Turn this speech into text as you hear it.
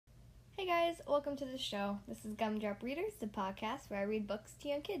Hey guys, welcome to the show. This is Gumdrop Readers, the podcast where I read books to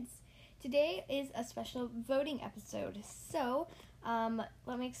young kids. Today is a special voting episode. So,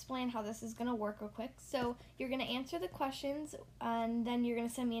 let me explain how this is going to work real quick. So, you're going to answer the questions and then you're going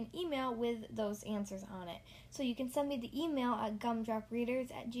to send me an email with those answers on it. So, you can send me the email at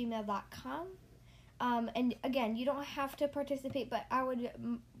gumdropreaders@gmail.com. And again, you don't have to participate, but I would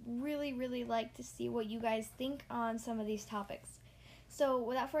really like to see what you guys think on some of these topics. So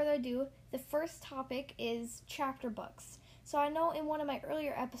without further ado, the first topic is chapter books. So I know in one of my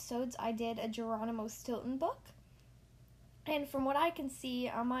earlier episodes I did a Geronimo Stilton book. And from what I can see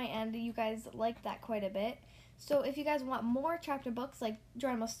on my end, you guys like that quite a bit. So if you guys want more chapter books like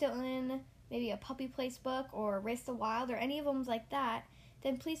Geronimo Stilton, maybe a Puppy Place book or Race the Wild or any of them like that,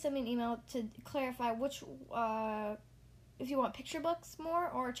 then please send me an email to clarify which if you want picture books more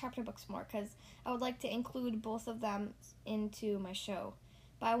or chapter books more, because I would like to include both of them into my show.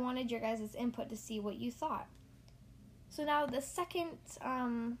 But I wanted your guys' input to see what you thought. So now the second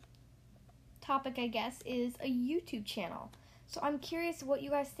topic, I guess, is a YouTube channel. So I'm curious what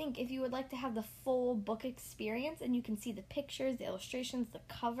you guys think, if you would like to have the full book experience and you can see the pictures, the illustrations, the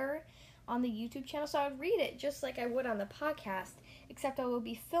cover on the YouTube channel. So I would read it just like I would on the podcast, except I will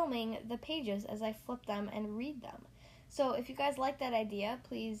be filming the pages as I flip them and read them. So if you guys like that idea,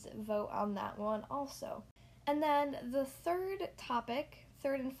 please vote on that one also. And then the third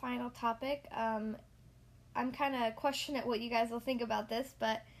and final topic, I'm kind of questioning what you guys will think about this,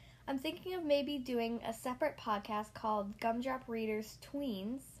 but I'm thinking of maybe doing a separate podcast called Gumdrop Readers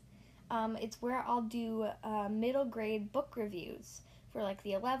Tweens. It's where I'll do middle grade book reviews for like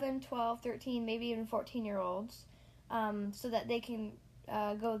the 11, 12, 13, maybe even 14-year-olds, so that they can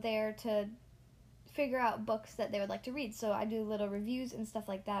go there to figure out books that they would like to read. So I do little reviews and stuff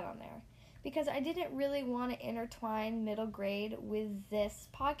like that on there. Because I didn't really want to intertwine middle grade with this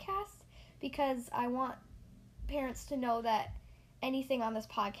podcast, because I want parents to know that anything on this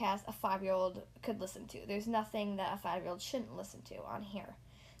podcast a 5-year-old could listen to. There's nothing that a 5-year-old shouldn't listen to on here.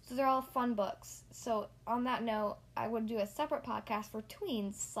 So they're all fun books. So on that note, I would do a separate podcast for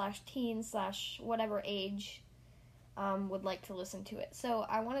tweens/teens/whatever age would like to listen to it. So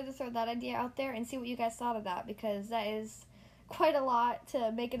I wanted to throw that idea out there and see what you guys thought of that, because that is quite a lot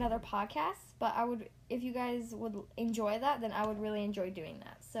to make another podcast, but if you guys would enjoy that, then I would really enjoy doing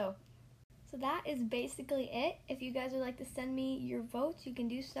that. So that is basically it. If you guys would like to send me your votes, you can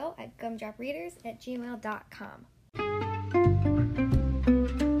do so at gumdropreaders@gmail.com.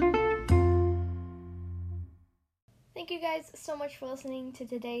 Thank you guys so much for listening to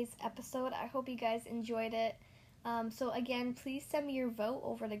today's episode. I hope you guys enjoyed it. So again, please send me your vote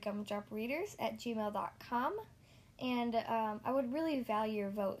over to gumdropreaders@gmail.com. And I would really value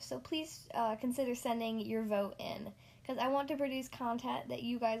your vote. So please consider sending your vote in, because I want to produce content that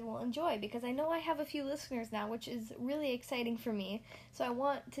you guys will enjoy, because I know I have a few listeners now, which is really exciting for me. So I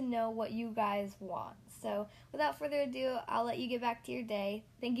want to know what you guys want. So without further ado, I'll let you get back to your day.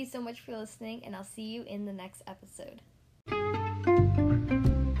 Thank you so much for listening, and I'll see you in the next episode.